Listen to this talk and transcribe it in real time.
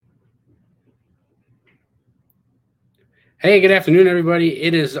Hey, good afternoon, everybody.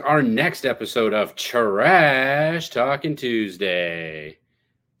 It is our next episode of Trash Talking Tuesday.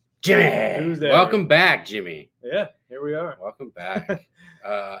 Jimmy, Tuesday. welcome back, Jimmy. Yeah, here we are. Welcome back.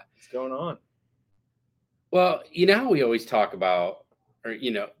 What's going on? Well, you know how we always talk about,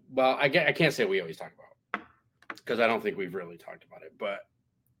 I can't say we always talk about because I don't think we've really talked about it, but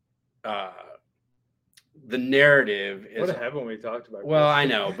the narrative is. What haven't we talked about? Well, I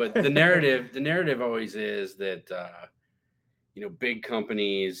know, but the narrative always is that big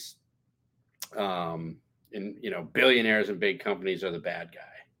companies, and billionaires and big companies are the bad guy,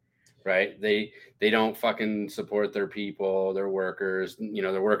 right? They don't fucking support their people, their workers.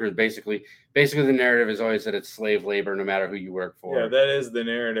 Their workers basically the narrative is always that it's slave labor, no matter who you work for. Yeah, that is the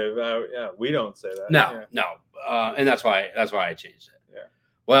narrative. Yeah, we don't say that. No, and that's why I changed it. Yeah.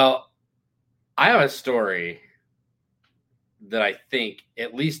 Well, I have a story that I think,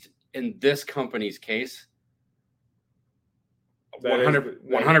 at least in this company's case,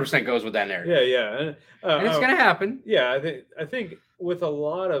 100% goes with that narrative. Yeah, and it's gonna happen. Yeah, I think with a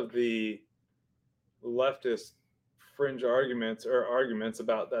lot of the leftist fringe arguments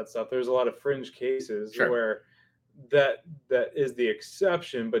about that stuff, there's a lot of fringe cases where that is the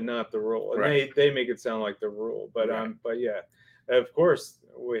exception, but not the rule. And right. they make it sound like the rule, but yeah, of course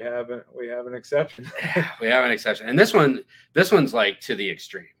we have an exception. We have an exception, and this one's like to the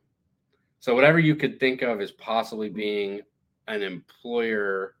extreme. So whatever you could think of as possibly being an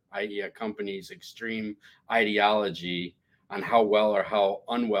employer company's extreme ideology on how well or how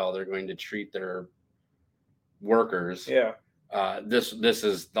unwell they're going to treat their workers. Yeah. This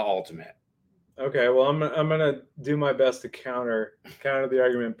is the ultimate. Okay, well, I'm gonna do my best to counter the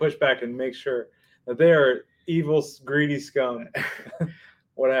argument, push back, and make sure that they are evil, greedy scum.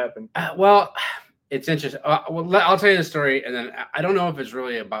 What happened? Well, it's interesting. I'll tell you the story, and then I don't know if it's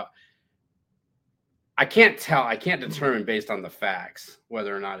really about. I can't determine based on the facts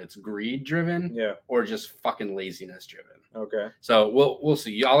whether or not it's greed driven, or just fucking laziness driven. Okay. So we'll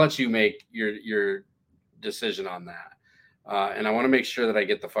see. I'll let you make your decision on that. And I want to make sure that I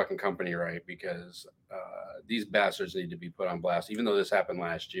get the fucking company right, because these bastards need to be put on blast, even though this happened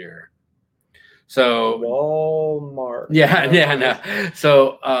last year. So Walmart. Yeah, no.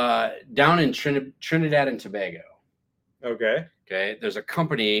 So down in Trinidad and Tobago. Okay. There's a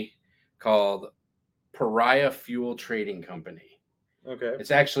company called Pariah Fuel Trading Company. Okay.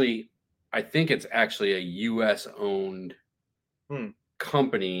 I think it's actually a U.S. owned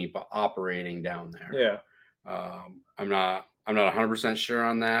company, but operating down there. Yeah. I'm not 100% sure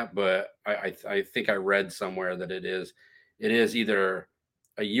on that, but I think I read somewhere that it is either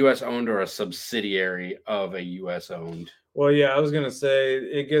a U.S. owned or a subsidiary of a U.S. owned. Well, yeah, I was gonna say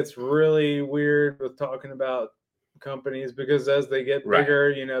it gets really weird with talking about companies, because as they get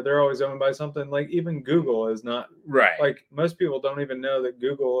bigger, they're always owned by something. Like even Google is not right. Like most people don't even know that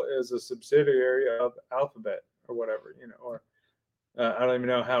Google is a subsidiary of Alphabet or whatever, or I don't even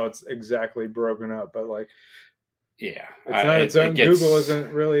know how it's exactly broken up, but like, yeah, it's not its own. Google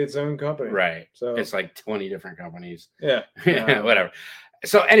isn't really its own company, right? So it's like 20 different companies. Yeah, whatever.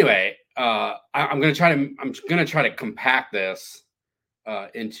 So anyway, I'm gonna try to compact this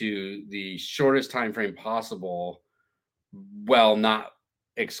into the shortest time frame possible, well, not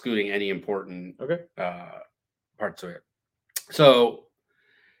excluding any important parts of it. So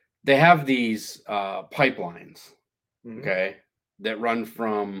they have these pipelines, that run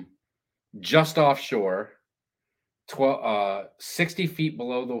from just offshore, 60 feet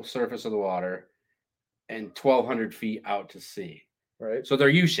below the surface of the water, and 1,200 feet out to sea. Right. So they're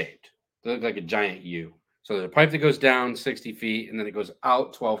U-shaped. They look like a giant U. So there's a pipe that goes down 60 feet, and then it goes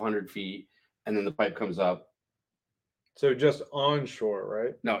out 1,200 feet, and then the pipe comes up. So just onshore,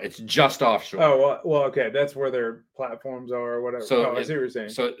 right? No, it's just offshore. Oh, well, okay. That's where their platforms are or whatever. So I see what you're saying.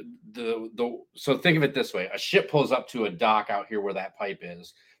 So so think of it this way. A ship pulls up to a dock out here where that pipe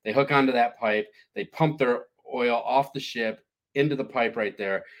is. They hook onto that pipe. They pump their oil off the ship into the pipe right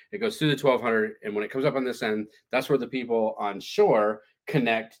there. It goes through the 1,200, and when it comes up on this end, that's where the people on shore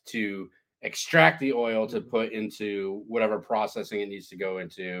connect to extract the oil to put into whatever processing it needs to go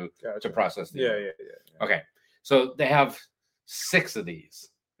into to process the oil. Yeah. Okay. So they have 6 of these.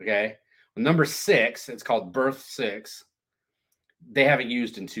 Okay. Well, number 6, it's called Berth 6. They haven't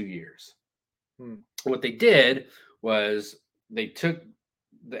used in 2 years. What they did was they took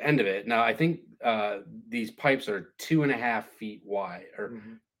the end of it. Now, I think these pipes are 2.5 feet wide, or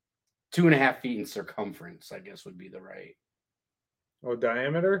 2.5 feet in circumference, I guess would be the right. Oh,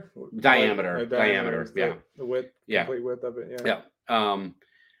 diameter. Diameter. Yeah. The width. Yeah. Complete width of it. Yeah.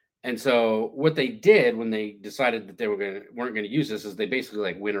 And so what they did when they decided that they weren't going to use this is they basically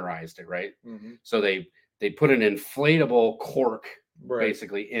like winterized it, right? So they They put an inflatable cork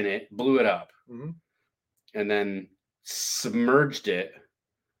basically in it, blew it up, and then submerged it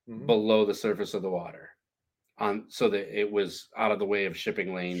below the surface of the water, so that it was out of the way of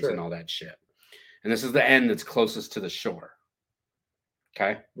shipping lanes and all that shit. And this is the end that's closest to the shore.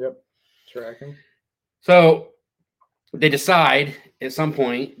 Okay. Yep. Tracking. So they decide at some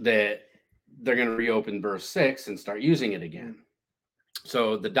point that they're going to reopen berth 6 and start using it again.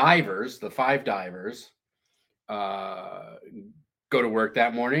 So the divers, the 5 divers, go to work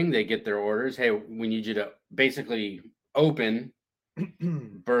that morning. They get their orders. Hey, we need you to basically open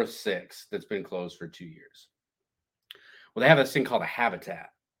berth 6 that's been closed for 2 years. Well, they have this thing called a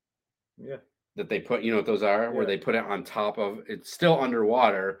habitat. Yeah. That they put, you know what those are? Yeah. Where they put it on top of, it's still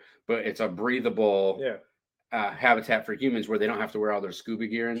underwater, but it's a breathable habitat for humans where they don't have to wear all their scuba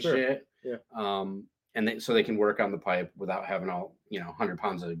gear and shit. Yeah. And so they can work on the pipe without having all, 100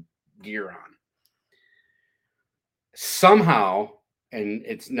 pounds of gear on. Somehow, and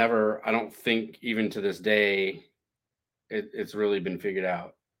it's never, I don't think even to this day, it's really been figured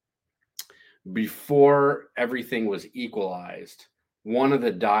out. Before everything was equalized, one of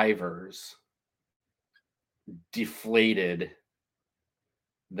the divers deflated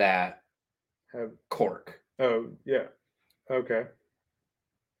that cork. Oh, yeah. Okay.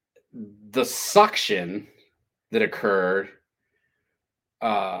 The suction that occurred,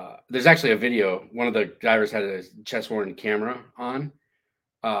 there's actually a video. One of the divers had a chest-worn camera on.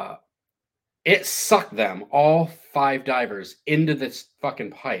 It sucked them, all 5 divers, into this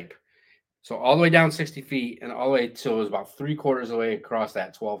fucking pipe. So all the way down 60 feet and all the way till it was about 3/4 of the way across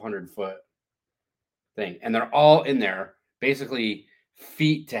that 1,200-foot thing. And they're all in there, basically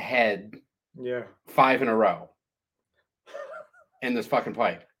feet to head. Yeah. 5 in a row in this fucking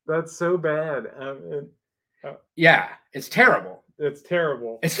pipe. That's so bad. Yeah, it's terrible. It's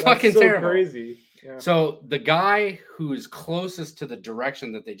terrible. It's fucking terrible. Crazy. Yeah. So the guy who's closest to the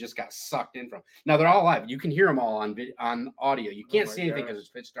direction that they just got sucked in from. Now they're all live. You can hear them all on audio. You can't see anything because it's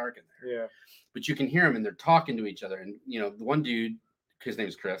pitch dark in there. Yeah. But you can hear them and they're talking to each other. And the one dude, his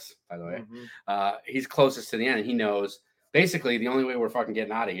name's Chris, by the way. He's closest to the end, and he knows basically the only way we're fucking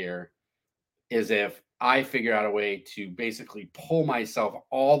getting out of here is if I figure out a way to basically pull myself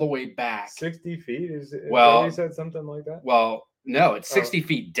all the way back. 60 feet? Is well, he said something like that? Well, no, it's 60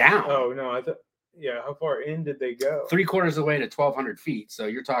 feet down. Oh, no, I thought. Yeah, how far in did they go? 3/4 of the way to 1,200 feet. So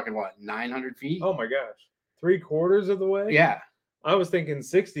you're talking what, 900 feet? Oh my gosh, 3/4 of the way? Yeah. I was thinking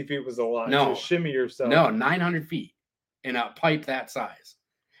 60 feet was a lot. No, to shimmy yourself. No, 900 feet in a pipe that size,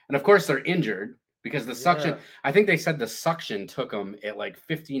 and of course they're injured because the suction. I think they said the suction took them at like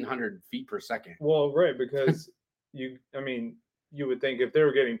 1,500 feet per second. Well, right, because you would think if they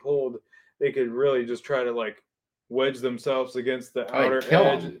were getting pulled, they could really just try to like wedge themselves against the outer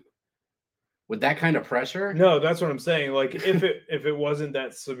edge. Them. With that kind of pressure? No, that's what I'm saying. Like if it wasn't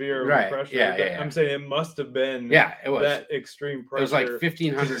that severe of pressure, I'm saying it must have been it was that extreme pressure. It was like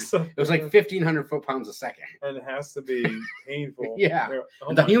 1,500. It was like 1,500 foot-pounds a second. And it has to be painful.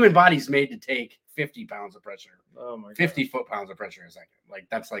 The human body's made to take 50 pounds of pressure. Oh my god. 50 foot-pounds of pressure a second. Like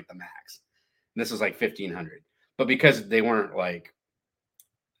that's like the max. And this is like 1,500. But because they weren't like,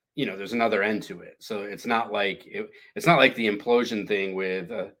 there's another end to it. So it's not like it's not like the implosion thing with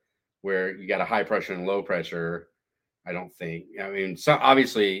where you got a high pressure and low pressure. I don't think. I mean, so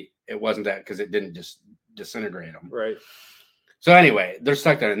obviously it wasn't that because it didn't just disintegrate them. Right. So anyway, they're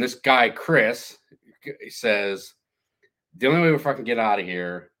stuck there. And this guy, Chris, says, the only way we fucking get out of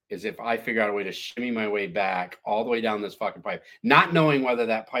here is if I figure out a way to shimmy my way back all the way down this fucking pipe, not knowing whether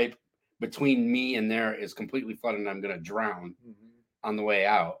that pipe between me and there is completely flooded and I'm going to drown on the way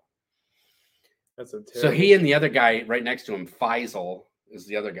out. That's a terrible. So he and the other guy right next to him, Faisal, is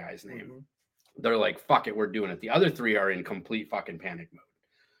the other guy's name. They're like, fuck it, we're doing it. The other 3 are in complete fucking panic mode.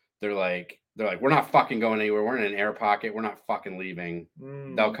 They're like, we're not fucking going anywhere. We're in an air pocket. We're not fucking leaving.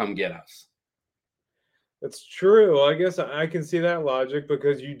 They'll come get us. That's true. I guess I can see that logic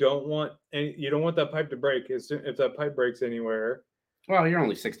because you don't want that pipe to break. If that pipe breaks anywhere. Well, you're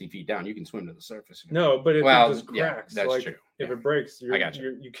only 60 feet down. You can swim to the surface. No, but if it just cracks, that's true. If it breaks,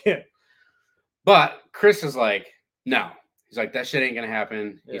 you can't. But Chris is like, no. He's like, that shit ain't gonna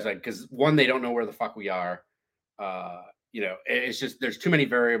happen. He's like, because one, they don't know where the fuck we are. It's just there's too many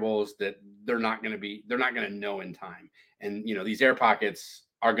variables that they're not gonna know in time. And these air pockets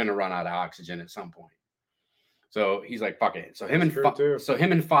are gonna run out of oxygen at some point. So he's like, fuck it. So him and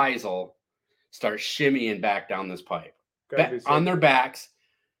Faisal start shimmying back down this pipe. On their backs,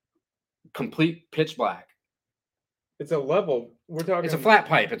 complete pitch black. It's a level. We're talking. It's a flat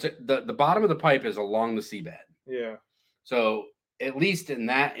pipe. It's the bottom of the pipe is along the seabed. Yeah. So at least in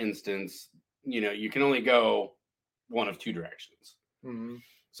that instance, you can only go one of two directions. Mm-hmm.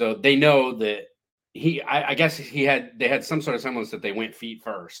 So they know that I guess they had some sort of semblance that they went feet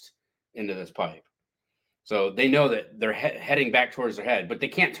first into this pipe. So they know that they're heading back towards their head, but they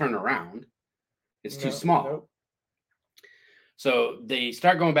can't turn around. It's too small. Nope. So they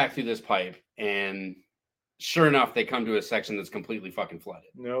start going back through this pipe, and sure enough, they come to a section that's completely fucking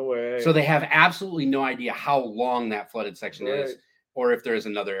flooded. No way. So they have absolutely no idea how long that flooded section is, or if there is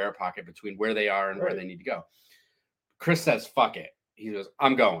another air pocket between where they are and where they need to go. Chris says, fuck it. He goes,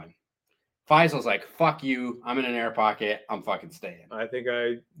 I'm going. Faisal's like, fuck you. I'm in an air pocket. I'm fucking staying. I think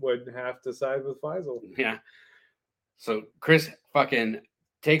I would have to side with Faisal. Yeah. So Chris fucking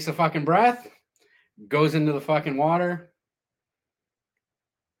takes a fucking breath, goes into the fucking water,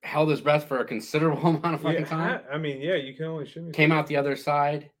 held his breath for a considerable amount of fucking time. I mean, yeah, you can only shimmy. Came out the other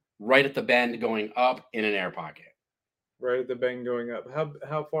side, right at the bend, going up in an air pocket. Right at the bend going up.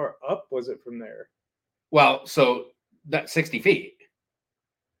 How far up was it from there? Well, so that's 60 feet.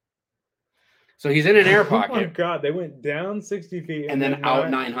 So he's in an air pocket. Oh my God, they went down 60 feet. And then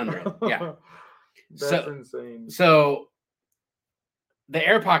out 900. Yeah. That's insane. So the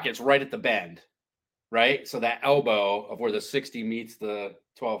air pocket's right at the bend. Right? So that elbow of where the 60 meets the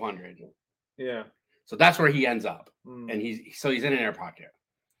 1200. Yeah. So that's where he ends up. And he's in an air pocket.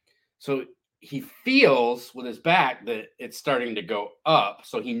 So he feels with his back that it's starting to go up.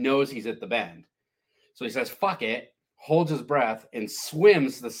 So he knows he's at the bend. So he says, fuck it, holds his breath and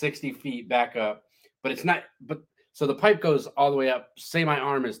swims the 60 feet back up. But it's not, so the pipe goes all the way up. Say my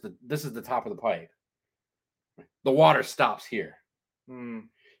arm is this is the top of the pipe. The water stops here.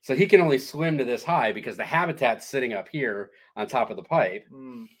 So he can only swim to this high because the habitat's sitting up here on top of the pipe.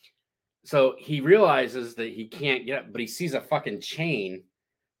 So he realizes that he can't get up, but he sees a fucking chain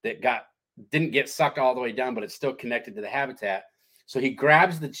that didn't get sucked all the way down, but it's still connected to the habitat. So he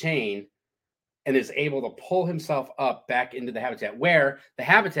grabs the chain and is able to pull himself up back into the habitat, where the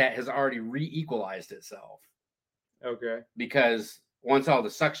habitat has already re-equalized itself. Okay. Because once all the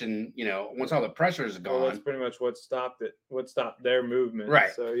suction, once all the pressure is gone. Well, that's pretty much what stopped it. What stopped their movement.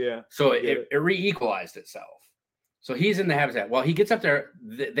 Right. So, yeah. So it re-equalized itself. So he's in the habitat. Well, he gets up there.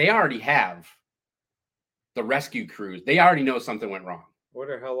 They already have the rescue crews. They already know something went wrong.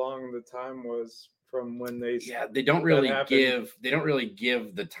 Wonder how long the time was from when they. Yeah, they don't really give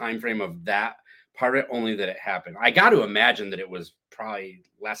the time frame of that part of it, only that it happened. I got to imagine that it was probably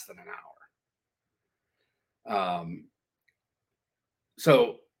less than an hour.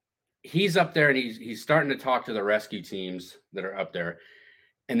 So he's up there and he's starting to talk to the rescue teams that are up there,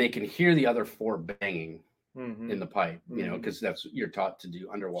 and they can hear the other four banging in the pipe, because that's what you're taught to do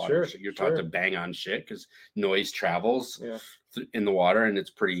underwater. So you're taught to bang on shit because noise travels in the water and it's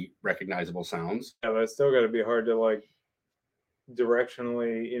pretty recognizable sounds. Yeah, but it's still got to be hard to like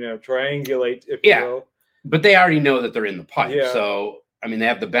directionally, triangulate, if you will. But they already know that they're in the pipe. Yeah. So, I mean, they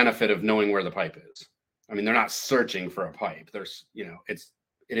have the benefit of knowing where the pipe is. I mean, they're not searching for a pipe. There's, it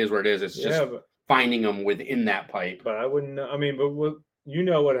is where it is. It's just finding them within that pipe. But I wouldn't know. I mean, but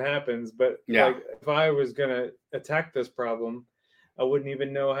what happens. But like, if I was going to attack this problem, I wouldn't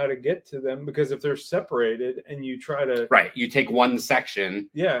even know how to get to them, because if they're separated and you try to. Right. You take one section.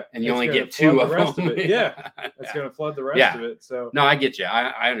 Yeah. And you only get two of the rest them. Of it. Yeah. It's going to flood the rest of it. So. No, I get you.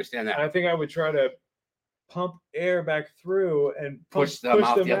 I understand that. I think I would try to pump air back through and push them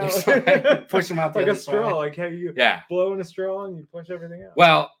out the other side. Push them out the like other a straw, side. like how you blow in a straw and you push everything out.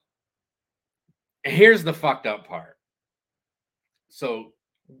 Well, here's the fucked up part. So,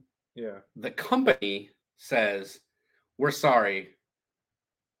 the company says, we're sorry,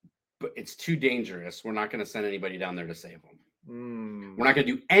 but it's too dangerous. We're not going to send anybody down there to save them. We're not going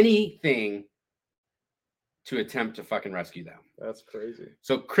to do anything to attempt to fucking rescue them. That's crazy.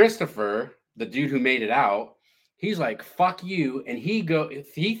 So Christopher, the dude who made it out, he's like, fuck you. And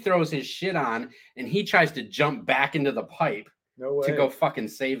he throws his shit on and he tries to jump back into the pipe to go fucking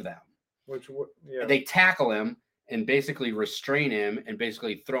save them. They tackle him and basically restrain him and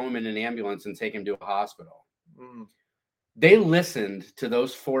basically throw him in an ambulance and take him to a hospital. They listened to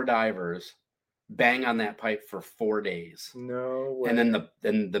those four divers bang on that pipe for 4 days. No way. And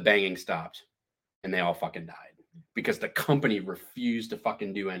then the banging stopped and they all fucking died because the company refused to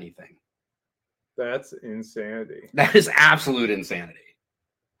fucking do anything. That's insanity. That is absolute insanity.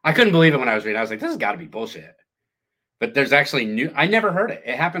 I couldn't believe it when I was reading. I was like, this has got to be bullshit. But there's actually I never heard it.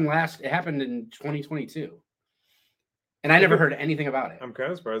 It happened in 2022. And I never heard anything about it. I'm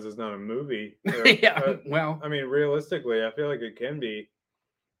kind of surprised it's not a movie. Well, I mean, realistically, I feel like it can be.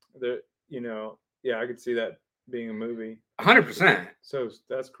 I could see that being a movie. 100%. So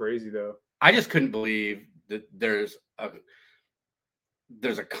that's crazy, though. I just couldn't believe that there's a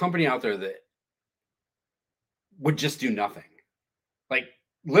company out there that would just do nothing. Like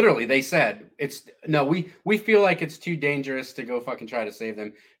literally, they said we feel like it's too dangerous to go fucking try to save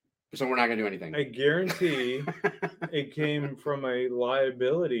them, so we're not gonna do anything. I guarantee it came from a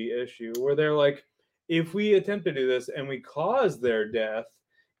liability issue where they're like, if we attempt to do this and we cause their death,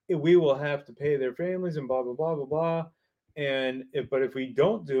 we will have to pay their families and blah blah blah blah blah. And if we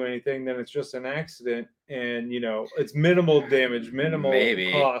don't do anything, then it's just an accident, and it's minimal damage, minimal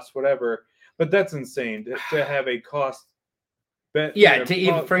cost, whatever. But that's insane to have a cost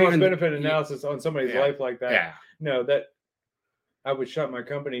benefit analysis on somebody's life like that. Yeah. No, that I would shut my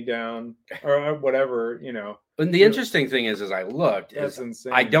company down or whatever, And the interesting thing is I looked, that's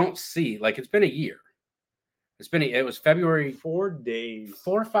insane. I don't see, like, it's been a year. It was February. 4 days.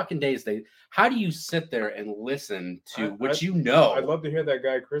 4 fucking days. How do you sit there and listen to what I'd love to hear that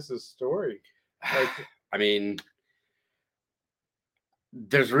guy Chris's story. Like, I mean,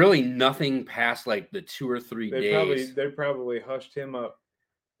 there's really nothing past like the 2 or 3 days. They probably hushed him up.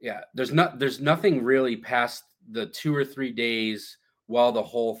 Yeah, there's nothing really past the 2 or 3 days while the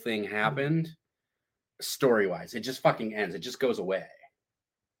whole thing happened. Story-wise, it just fucking ends. It just goes away.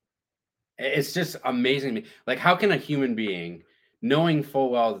 It's just amazing to me. Like, how can a human being, knowing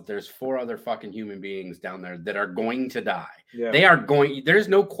full well that there's 4 other fucking human beings down there that are going to die, there's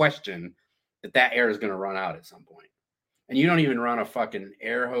no question that air is going to run out at some point. And you don't even run a fucking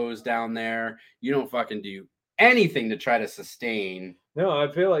air hose down there. You don't fucking do anything to try to sustain. No,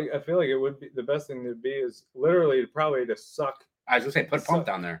 I feel like it would be the best thing to be is literally probably to suck. I was gonna say, put a pump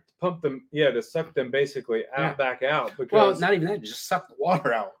down there. Pump them, to suck them basically back out. Because, well, not even that, just suck the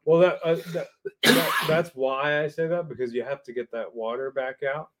water out. Well, that's why I say that, because you have to get that water back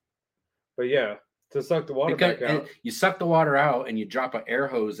out. But yeah, to suck the water back out, you suck the water out and you drop an air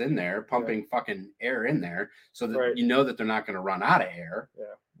hose in there, pumping fucking air in there, so that you know that they're not going to run out of air. Yeah.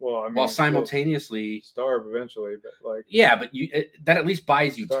 Well, I mean, while simultaneously starve eventually, but like but that at least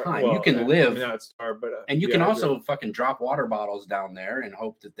buys you time. Well, you can live, not starve, but and you can also fucking drop water bottles down there and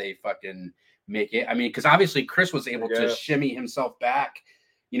hope that they fucking make it. I mean, because obviously Chris was able to shimmy himself back.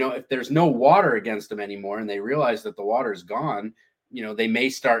 If there's no water against them anymore, and they realize that the water's gone, they may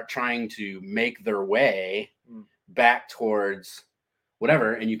start trying to make their way back towards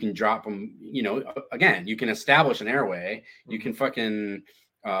whatever, and you can drop them. Again, you can establish an airway. You can fucking.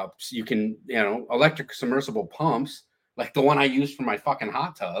 You can, electric submersible pumps like the one I used for my fucking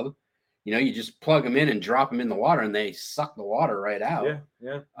hot tub. You just plug them in and drop them in the water, and they suck the water right out.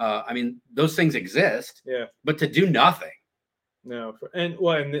 Yeah. I mean, those things exist. Yeah. But to do nothing. No, and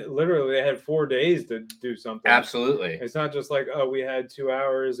literally they had 4 days to do something. Absolutely. It's not just like, we had 2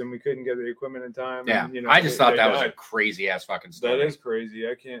 hours and we couldn't get the equipment in time. Yeah. And, I just thought that was a crazy ass fucking story. That is crazy.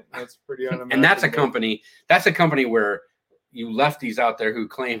 I can't. That's pretty unimaginable. And that's a company where you lefties out there who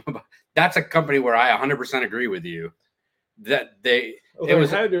claim that's a company where I 100% agree with you that there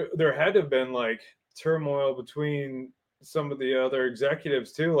had to have been like turmoil between some of the other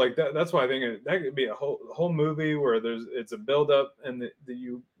executives too. Like that's why I think that could be a whole movie where it's a build up and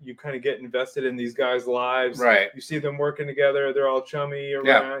you kind of get invested in these guys' lives. Right. You see them working together. They're all chummy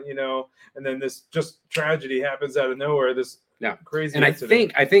around, and then this just tragedy happens out of nowhere. This crazy and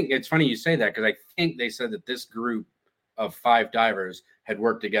incident. I think it's funny you say that, because I think they said that this group of 5 divers had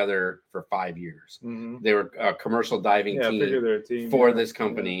worked together for 5 years. Mm-hmm. They were a commercial diving team for this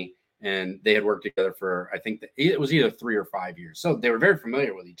company, and they had worked together for, I think it was either 3 or 5 years. So they were very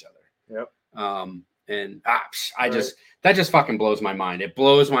familiar with each other. Yep. And that just fucking blows my mind. It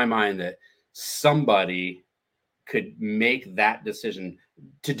blows my mind that somebody could make that decision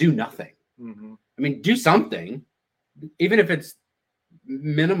to do nothing. Mm-hmm. I mean, do something, even if it's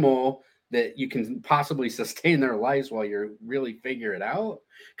minimal, that you can possibly sustain their lives while you're really figure it out,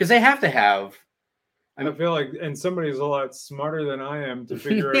 because they have to have. I feel like, and somebody's a lot smarter than I am to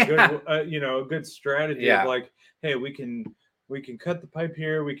figure a good strategy of like, hey, we can cut the pipe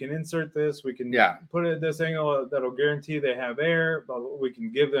here, we can insert this, we can put it at this angle that'll guarantee they have air. But we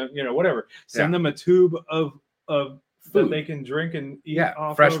can give them, whatever, send them a tube of food that they can drink and eat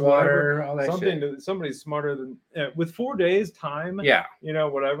off fresh of, water, all that something shit. Somebody's smarter than with 4 days time.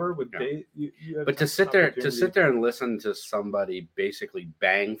 Whatever with days. But to sit there and listen to somebody basically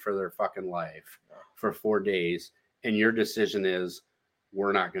bang for their fucking life for 4 days, and your decision is,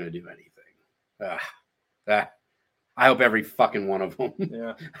 we're not going to do anything. I hope every fucking one of them.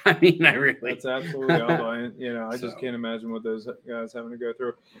 Yeah. I mean, I really. That's absolutely awful. I just can't imagine what those guys having to go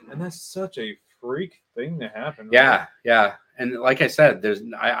through, and that's such a freak thing to happen. Right? Yeah. And like I said,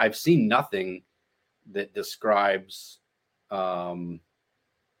 I've seen nothing that describes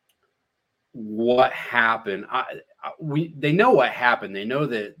what happened. they know what happened. They know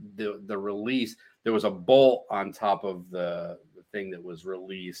that the release, there was a bolt on top of the thing that was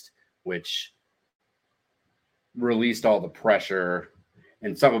released, which released all the pressure,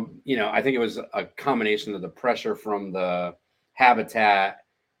 and I think it was a combination of the pressure from the habitat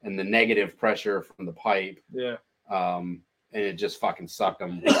and the negative pressure from the pipe. Yeah. And it just fucking sucked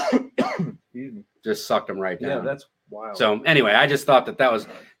them. Just sucked them right down. Yeah, that's wild. So anyway, I just thought that was,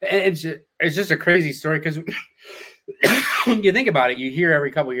 it's just a crazy story, because when you think about it, you hear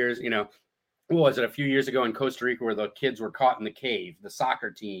every couple of years, what was it, a few years ago in Costa Rica, where the kids were caught in the cave. The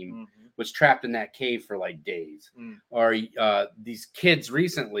soccer team was trapped in that cave for like days. Or these kids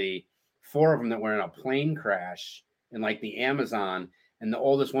recently, 4 of them that were in a plane crash in like the Amazon, and the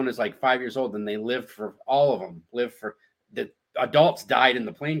oldest one is like 5 years old, and all of them lived for, the adults died in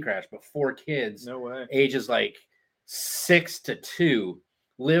the plane crash, but 4 kids, no way, ages like 6 to 2,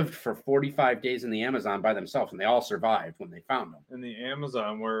 lived for 45 days in the Amazon by themselves, and they all survived when they found them. In the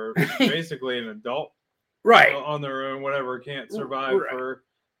Amazon, where basically an adult, right, on their own, whatever, can't survive for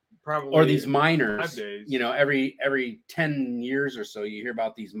probably, or these miners, 5 days. Every 10 years or so, you hear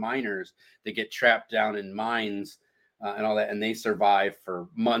about these miners that get trapped down in mines and all that, and they survive for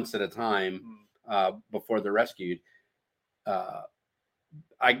months at a time before they're rescued.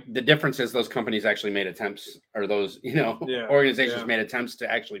 The difference is those companies actually made attempts, or those, organizations made attempts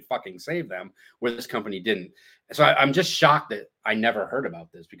to actually fucking save them, where this company didn't. So I'm just shocked that I never heard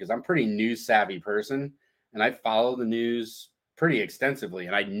about this, because I'm a pretty news savvy person, and I follow the news pretty extensively,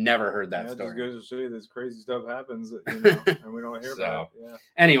 and I never heard that story. It just goes to show you this crazy stuff happens, and we don't hear about it. Yeah.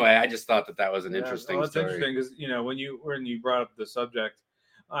 Anyway, I just thought that was an interesting story. It's interesting, because when you brought up the subject,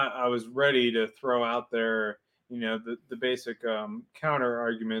 I was ready to throw out there, the basic counter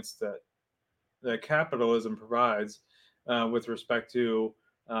arguments that capitalism provides with respect to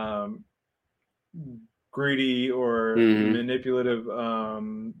greedy or manipulative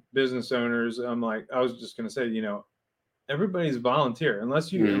business owners. I was just going to say, everybody's volunteer,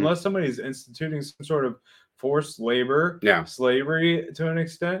 unless somebody's instituting some sort of forced labor, slavery to an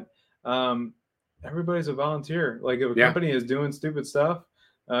extent. Everybody's a volunteer. Like, if a company is doing stupid stuff,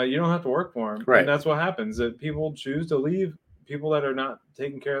 you don't have to work for them. Right. And that's what happens. That people choose to leave people that are not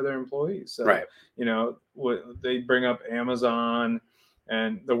taking care of their employees. So, they bring up Amazon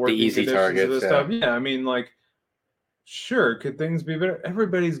and the working easy conditions targets, of this stuff. Yeah, I mean, sure, could things be better?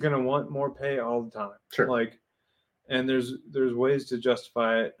 Everybody's going to want more pay all the time. Sure. And there's ways to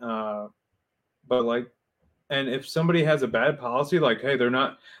justify it. But and if somebody has a bad policy, hey,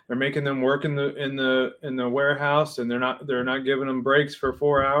 they're making them work in the warehouse, and they're not giving them breaks for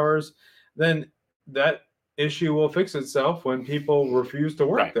 4 hours, then that issue will fix itself when people refuse to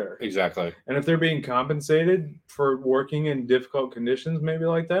work there. Exactly. And if they're being compensated for working in difficult conditions, maybe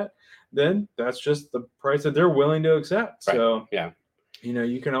like that, then that's just the price that they're willing to accept. Right. So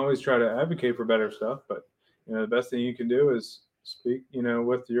you can always try to advocate for better stuff, but the best thing you can do is speak,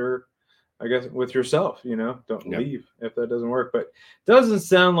 with yourself, don't leave if that doesn't work. But it doesn't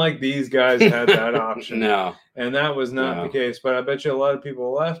sound like these guys had that option. No. And that was not the case. But I bet you a lot of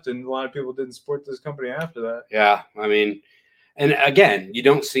people left, and a lot of people didn't support this company after that. Yeah. I mean, and again, you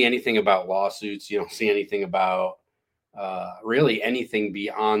don't see anything about lawsuits. You don't see anything about really anything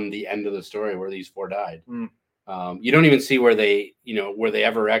beyond the end of the story where these 4 died. You don't even see where they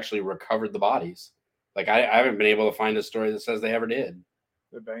ever actually recovered the bodies. I haven't been able to find a story that says they ever did.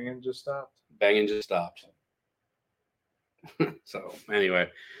 The banging just stopped. So anyway,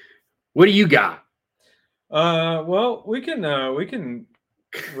 what do you got? Well, we can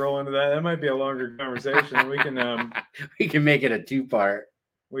roll into that. That might be a longer conversation. We can we can make it a 2-part.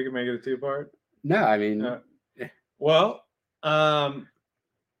 We can make it a 2-part. No, I mean,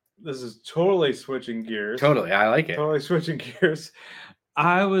 this is totally switching gears. Totally, I like it. Totally switching gears.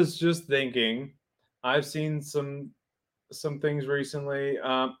 I was just thinking, I've seen some things recently.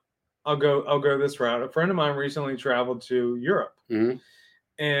 I'll go this route. A friend of mine recently traveled to Europe,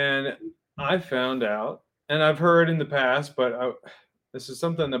 and I found out, and I've heard in the past, but this is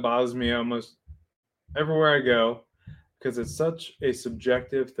something that bothers me almost everywhere I go, because it's such a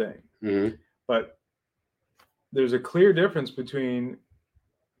subjective thing. But there's a clear difference between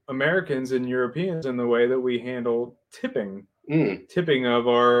Americans and Europeans in the way that we handle tipping of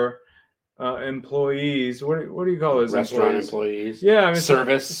our employees. What do you call those? Restaurant employees? Yeah, I mean,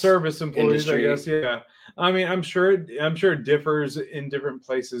 service employees, industry. I guess. Yeah, I mean, I'm sure it differs in different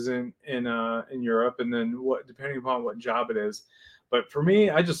places in Europe, and then depending upon what job it is. But for me,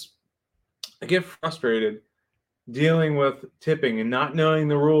 I get frustrated dealing with tipping and not knowing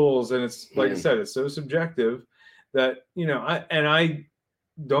the rules, and it's like I said, it's so subjective that I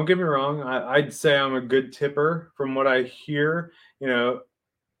don't get me wrong. I'd say I'm a good tipper from what I hear. You know,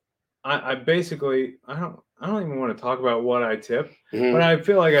 I basically I don't even want to talk about what I tip, but I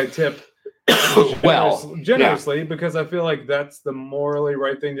feel like I tip Well, generously because I feel like that's the morally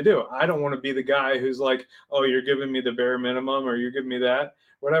right thing to do. I don't want to be the guy who's like, oh, you're giving me the bare minimum or you're giving me that,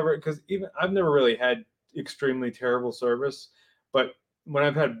 whatever. Because even I've never really had extremely terrible service, but when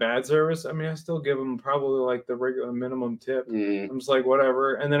I've had bad service, I mean, I still give them probably like the regular minimum tip. I'm just like,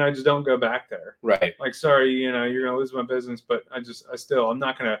 whatever. And then I just don't go back there. Right. Like, sorry, you know, you're going to lose my business, but I'm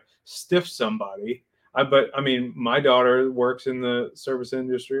not going to stiff somebody. But I mean, my daughter works in the service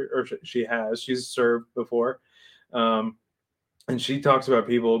industry, or she's served before. And she talks about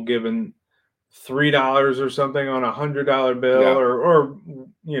people giving $3 or something on $100 bill, or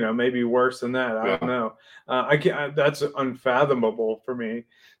you know, maybe worse than that. I don't know. I can't. That's unfathomable for me.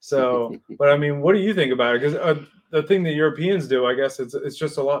 So, but I mean, what do you think about it? Because the thing that Europeans do, I guess it's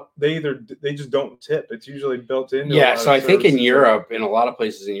just a lot. They just don't tip. It's usually built into. Yeah. So I think in Europe, in a lot of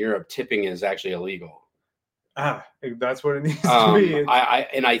places in Europe, tipping is actually illegal. That's what it needs to be.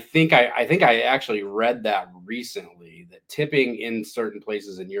 I think I actually read that recently, that tipping in certain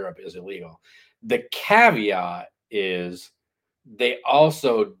places in Europe is illegal. The caveat is they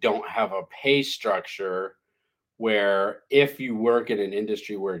also don't have a pay structure where if you work in an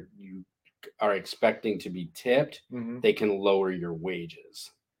industry where you are expecting to be tipped, they can lower your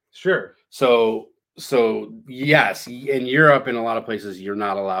wages. Sure. So yes, in Europe, in a lot of places, you're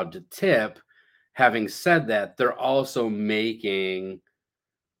not allowed to tip. Having said that, they're also making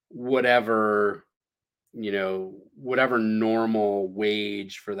whatever normal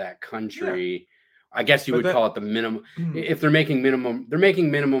wage for that country. Yeah. I guess you would call it the minimum. If they're making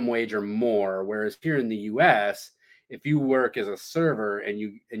minimum wage or more. Whereas here in the US, if you work as a server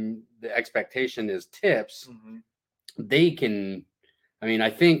and the expectation is tips, they can. I mean, I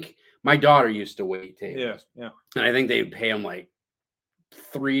think my daughter used to wait tables. Yeah. And I think they pay them like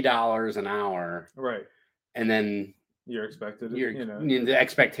 $3 an hour. Right. And then you're expected. The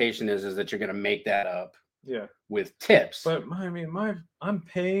expectation is that you're going to make that up. Yeah. With tips. But I'm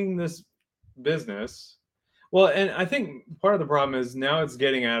paying this business. Well, and I think part of the problem is now it's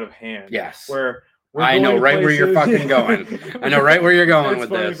getting out of hand. Yes. Where I know right where you're fucking going. I know right where you're going with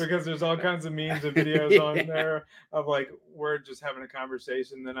this. It's funny because there's all kinds of memes and videos on there of like, we're just having a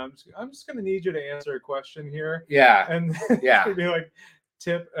conversation. Then I'm just going to need you to answer a question here. Yeah. And it's going to be like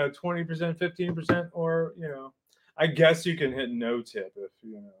tip 20%, 15%, or, you know, I guess you can hit no tip if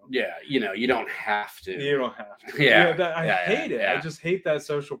you know. Yeah, you don't have to. You don't have to. Yeah, I hate it. Yeah. I just hate that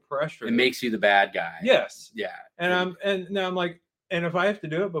social pressure. It makes you the bad guy. Yes. Yeah. And now I'm like, and if I have to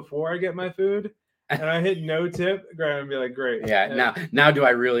do it before I get my food, and I hit no tip, I'd be like, great. Yeah. Now, do I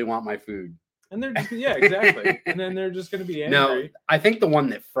really want my food? And they're just exactly. And then they're just going to be angry. No, I think the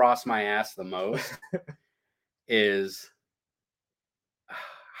one that frosts my ass the most is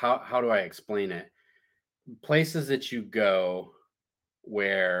how do I explain it? Places that you go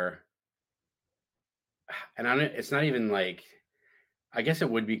where, and it's not even like, I guess it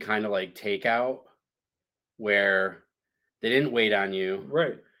would be kind of like takeout, where they didn't wait on you.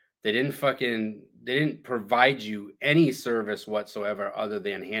 Right. They didn't provide you any service whatsoever other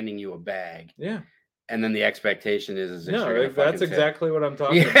than handing you a bag. Yeah. And then the expectation is that's exactly what I'm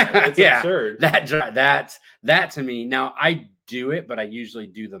talking about. It's absurd. That to me, now I do it, but I usually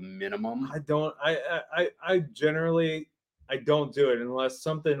do the minimum. I generally don't do it unless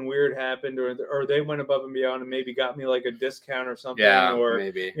something weird happened or they went above and beyond and maybe got me like a discount or something, or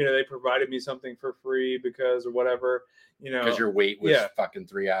maybe they provided me something for free because or whatever, because your wait was fucking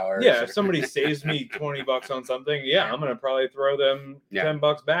 3 hours. Yeah, if somebody saves me $20 on something, I'm gonna probably throw them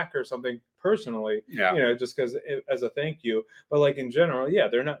 $10 back or something personally. Yeah, just because as a thank you. But like in general,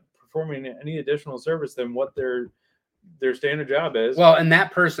 they're not performing any additional service than what their standard job is. Well, and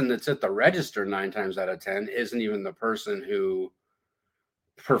that person that's at the register 9 times out of 10 isn't even the person who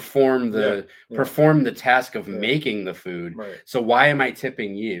performed the task of making the food. Right. So why am I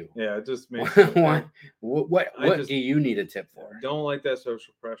tipping you? Yeah, it just makes what do you need a tip for? Don't like that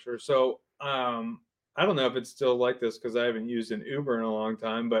social pressure. So I don't know if it's still like this because I haven't used an Uber in a long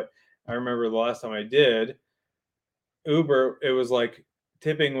time, but I remember the last time I did Uber, it was like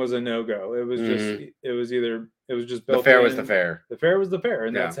tipping was a no-go. It was just built the fare in. Was the fare. The fare was the fare,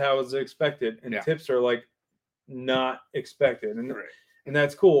 and that's how it was expected. And tips are like not expected, and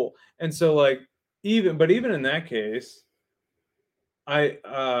that's cool. And so like even in that case, I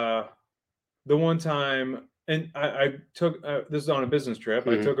the one time, and I took this is on a business trip.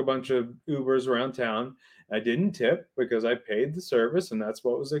 I took a bunch of Ubers around town. I didn't tip because I paid the service, and that's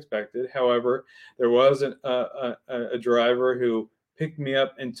what was expected. However, there was a driver who picked me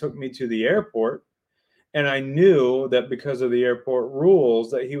up and took me to the airport. And I knew that because of the airport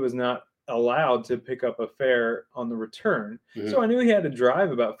rules that he was not allowed to pick up a fare on the return. Mhm. So I knew he had to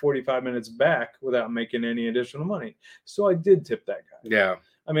drive about 45 minutes back without making any additional money. So I did tip that guy. Yeah.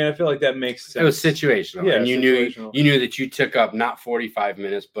 I mean, I feel like that makes sense. It was situational. Yeah, and you knew that you took up not 45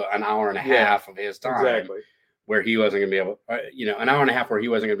 minutes, but an hour and a half of his time. Exactly. Where he wasn't going to be able, an hour and a half where he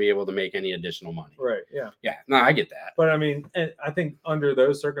wasn't going to be able to make any additional money. Right. Yeah. Yeah. No, I get that. But I mean, and I think under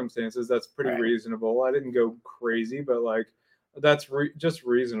those circumstances, that's pretty Right. reasonable. I didn't go crazy, but like that's just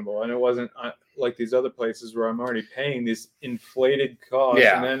reasonable. And it wasn't like these other places where I'm already paying these inflated costs,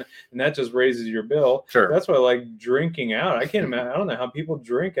 and that just raises your bill. Sure. That's why I like drinking out. I can't imagine. I don't know how people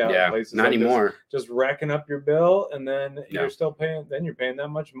drink out in places. Not like anymore. Just racking up your bill, and then you're still paying. Then you're paying that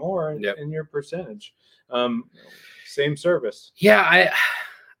much more in your percentage. Same service. Yeah,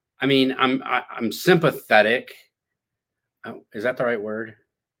 I mean, I'm sympathetic. Oh, is that the right word?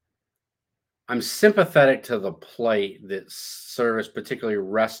 I'm sympathetic to the plight that service, particularly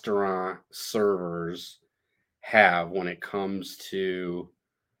restaurant servers, have when it comes to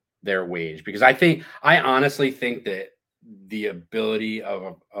their wage, because I honestly think that the ability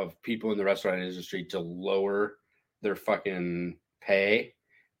of people in the restaurant industry to lower their fucking pay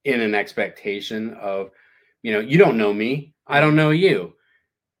in an expectation of, you don't know me, I don't know you.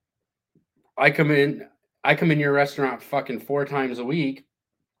 I come in your restaurant fucking 4 times a week.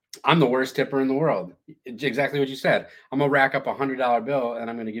 I'm the worst tipper in the world. Exactly what you said. I'm gonna rack up $100 bill and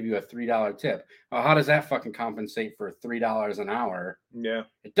I'm gonna give you a $3 tip. Well, how does that fucking compensate for $3 an hour? Yeah,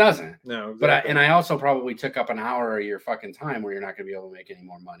 it doesn't. No, exactly. But I also probably took up an hour of your fucking time where you're not gonna be able to make any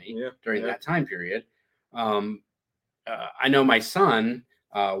more money during that time period. I know my son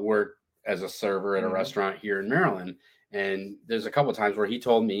worked as a server at a restaurant here in Maryland. And there's a couple of times where he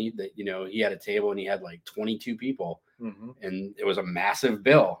told me that, he had a table and he had like 22 people and it was a massive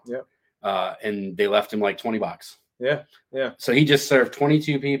bill. Yeah. And they left him like $20. Yeah. Yeah. So he just served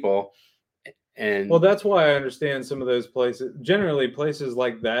 22 people. And well, that's why I understand some of those places. Generally, places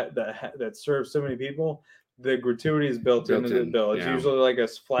like that serve so many people, the gratuity is built into the bill. It's usually like a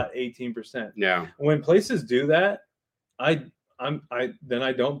flat 18%. Yeah. When places do that, I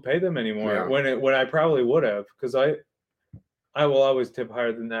don't pay them anymore. Yeah. When I probably would have, because I will always tip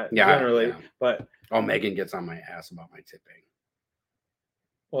higher than that generally. Yeah. But Megan gets on my ass about my tipping.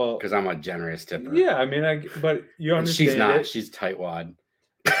 Well, because I'm a generous tipper. Yeah, I mean, but you understand. She's not. She's tightwad.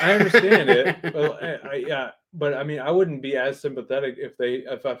 I understand it. Well, yeah, but I mean, I wouldn't be as sympathetic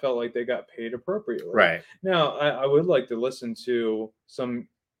if I felt like they got paid appropriately. Right. Now, I would like to listen to some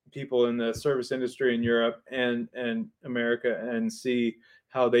people in the service industry in Europe and America and see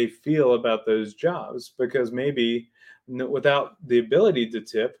how they feel about those jobs, because maybe without the ability to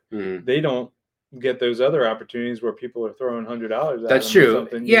tip, they don't get those other opportunities where people are throwing $100 at That's them true. Or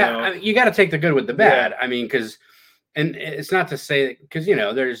something, yeah, I mean, you got to take the good with the bad. I mean, because, and it's not to say, because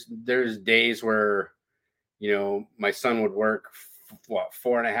there's days where my son would work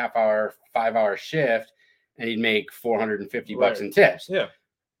 4.5 hour, 5 hour shift, and he'd make $450 in tips. Yeah,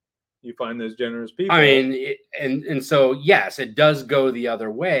 you find those generous people. I mean, and so yes, it does go the other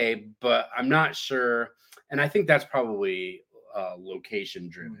way, but I'm not sure, and I think that's probably location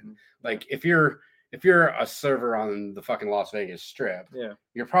driven. Mm-hmm. Like if you're a server on the fucking Las Vegas Strip,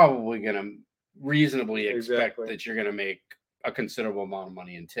 you're probably gonna reasonably expect that you're gonna make a considerable amount of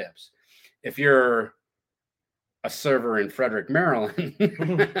money in tips. If you're a server in Frederick, Maryland,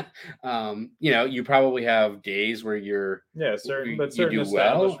 you probably have days where you do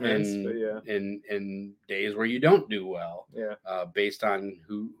well, and days where you don't do well, based on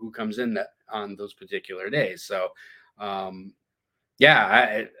who comes in on those particular days. So,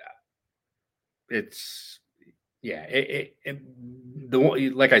 the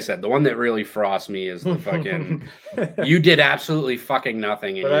one, like I said, the one that really frosts me is the fucking you did absolutely fucking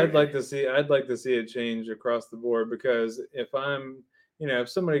nothing. But I'd like to see it change across the board, because if I'm, if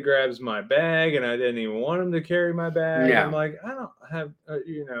somebody grabs my bag and I didn't even want them to carry my bag, I'm like, I don't have,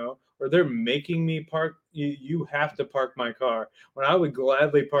 or they're making me park. You have to park my car when I would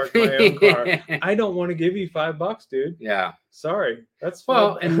gladly park my own car. I don't want to give you $5, dude. Yeah. Sorry. That's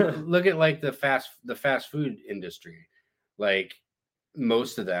well, and look at like the fast food industry. Like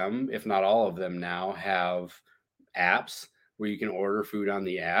most of them, if not all of them now, have apps where you can order food on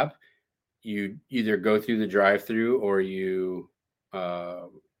the app. You either go through the drive-through or you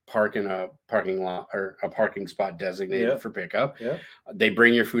park in a parking lot or a parking spot designated for pickup. Yeah. They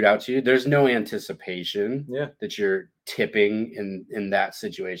bring your food out to you. There's no anticipation that you're tipping in that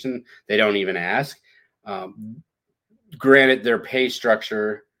situation. They don't even ask. Granted, their pay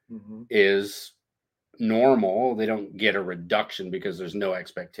structure is normal. They don't get a reduction because there's no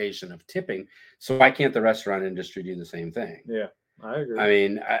expectation of tipping. So why can't the restaurant industry do the same thing? Yeah, I agree. I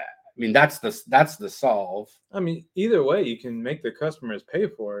mean that's the solve. I mean, either way, you can make the customers pay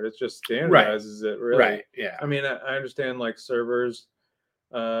for it. It just standardizes it, really. Right. Yeah. I mean, I understand like servers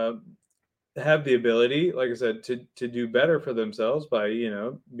have the ability, like I said, to do better for themselves by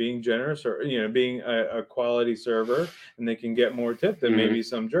being generous or being a quality server, and they can get more tip than maybe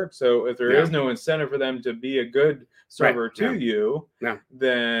some jerk. So if there is no incentive for them to be a good server to you,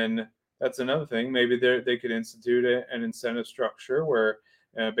 then that's another thing. Maybe they could institute an incentive structure where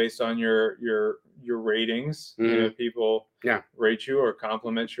based on your ratings, people rate you or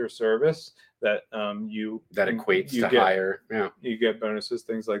compliment your service, that equates to higher, you get bonuses,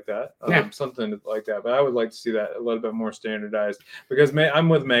 things like that, something like that. But I would like to see that a little bit more standardized, because I'm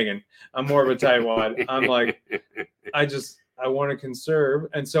with Megan. I'm more of a tightwad. I'm like, I want to conserve.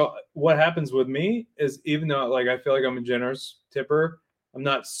 And so what happens with me is, even though like I feel like I'm a generous tipper, I'm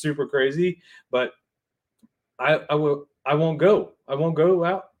not super crazy, but I won't go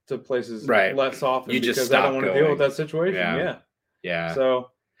out to places less often, because I don't want to deal with that situation. Yeah.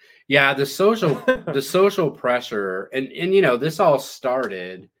 So the social pressure, and this all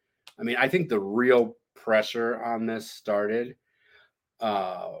started. I mean, I think the real pressure on this started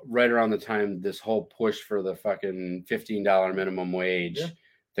right around the time this whole push for the fucking $15 minimum wage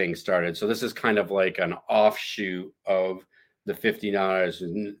thing started. So this is kind of like an offshoot of the $50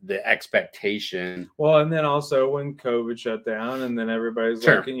 and the expectation. Well, and then also when COVID shut down, and then everybody's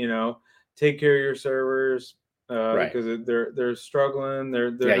like, take care of your servers, because they're struggling.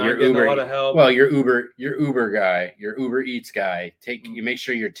 They're not getting a lot of help. Well, your Uber guy, your Uber Eats guy, you make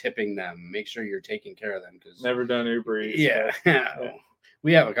sure you're tipping them. Make sure you're taking care of them, because never done Uber Eats.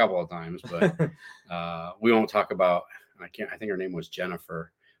 We have a couple of times, but we won't talk about. I think her name was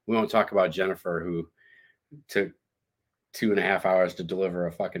Jennifer. We won't talk about Jennifer, who took 2.5 hours to deliver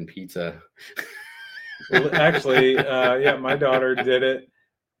a fucking pizza. Well, actually, my daughter did it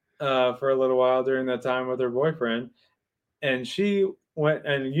for a little while during that time with her boyfriend, and she went,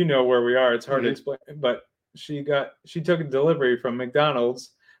 and where we are, it's hard to explain, but she took a delivery from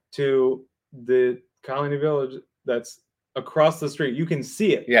McDonald's to the Colony Village that's across the street. You can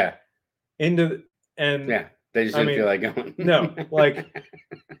see it. They just didn't feel like going. No, like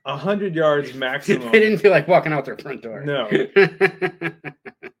 100 yards maximum. They didn't feel like walking out their front door. No.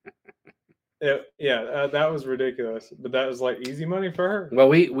 That was ridiculous. But that was like easy money for her. Well,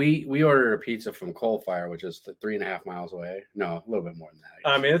 we ordered a pizza from Coal Fire, which is 3.5 miles away. No, a little bit more than that.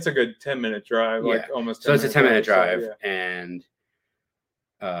 I mean, it's a good 10-minute drive, like almost. So it's a 10-minute drive, and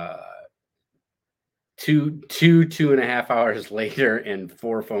 2.5 hours later, and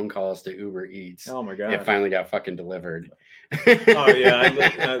 4 phone calls to Uber Eats. Oh my god! It finally got fucking delivered. Oh yeah,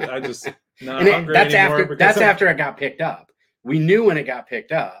 I just not hungry anymore. That's after it got picked up. We knew when it got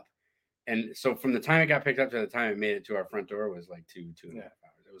picked up, and so from the time it got picked up to the time it made it to our front door was like 2.5 hours.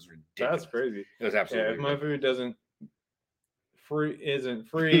 It was ridiculous. That's crazy. It was absolutely. If my food isn't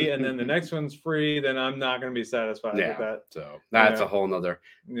free, and then the next one's free, then I'm not going to be satisfied with that. So that's a whole nother.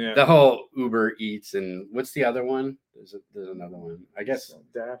 Yeah. The whole Uber Eats, and what's the other one? There's another one. I guess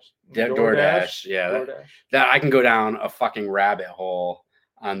DoorDash. Yeah, DoorDash. That I can go down a fucking rabbit hole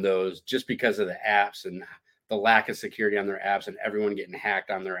on those, just because of the apps and the lack of security on their apps, and everyone getting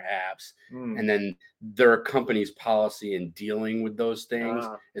hacked on their apps, and then their company's policy in dealing with those things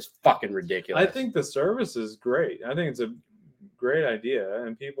is fucking ridiculous. I think the service is great. I think it's a great idea,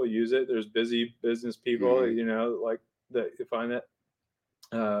 and people use it. There's busy business people, like that find that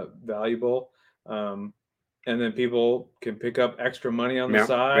valuable, and then people can pick up extra money on the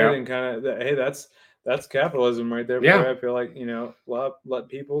side and kind of, hey, that's capitalism right there. I feel like let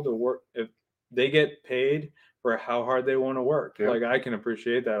people to work if they get paid for how hard they want to work. Like I can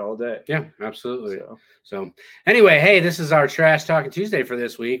appreciate that all day. Yeah, absolutely. So anyway, hey, this is our Trash Talking Tuesday for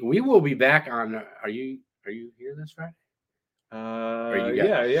this week. We will be back on. Are you here this Friday?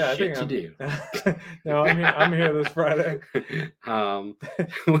 I think to do. No, I'm here this Friday. So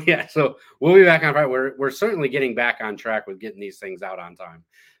we'll be back on Friday. We're certainly getting back on track with getting these things out on time.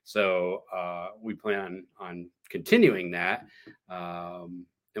 So we plan on continuing that, and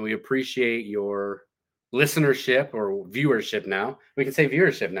we appreciate your listenership or viewership. Now we can say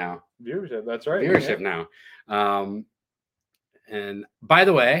viewership now. Viewership, that's right. Viewership now. And by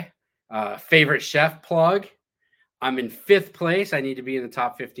the way, favorite chef plug. I'm in 5th place. I need to be in the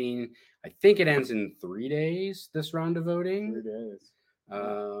top 15. I think it ends in 3 days, this round of voting. 3 days.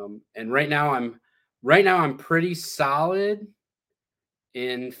 And right now I'm pretty solid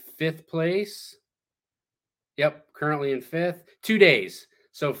in 5th place. Yep, currently in 5th. 2 days.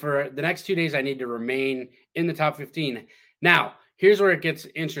 So for the next 2 days, I need to remain in the top 15. Now, here's where it gets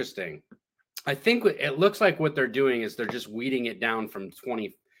interesting. I think it looks like what they're doing is they're just weeding it down from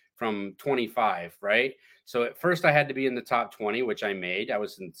 25, right? So at first I had to be in the top 20, which I made. I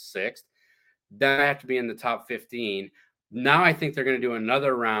was in 6th. Then I have to be in the top 15. Now I think they're going to do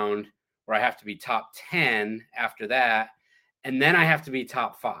another round where I have to be top 10 after that, and then I have to be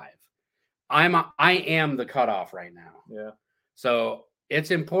top 5. I am the cutoff right now. Yeah. So it's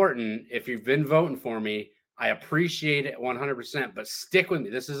important. If you've been voting for me, I appreciate it 100%, but stick with me.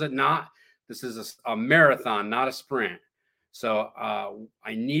 This is a marathon, not a sprint. So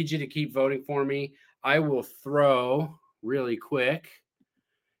I need you to keep voting for me. I will throw really quick.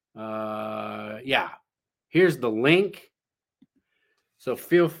 Yeah, here's the link. So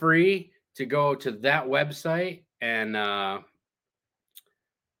feel free to go to that website, and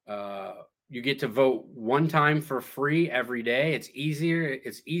you get to vote one time for free every day. It's easier.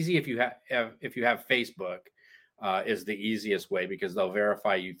 It's easy if you have Facebook. Is the easiest way because they'll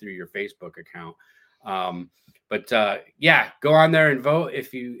verify you through your Facebook account. But yeah, go on there and vote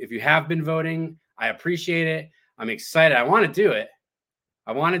if you have been voting. I appreciate it. I'm excited. I want to do it.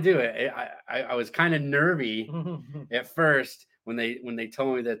 I was kind of nervy at first when they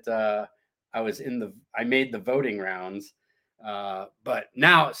told me that I made the voting rounds. But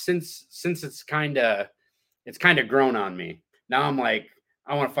now since it's kind of grown on me. Now I'm like,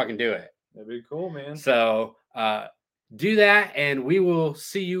 I want to fucking do it. That'd be cool, man. So do that, and we will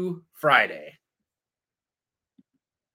see you Friday.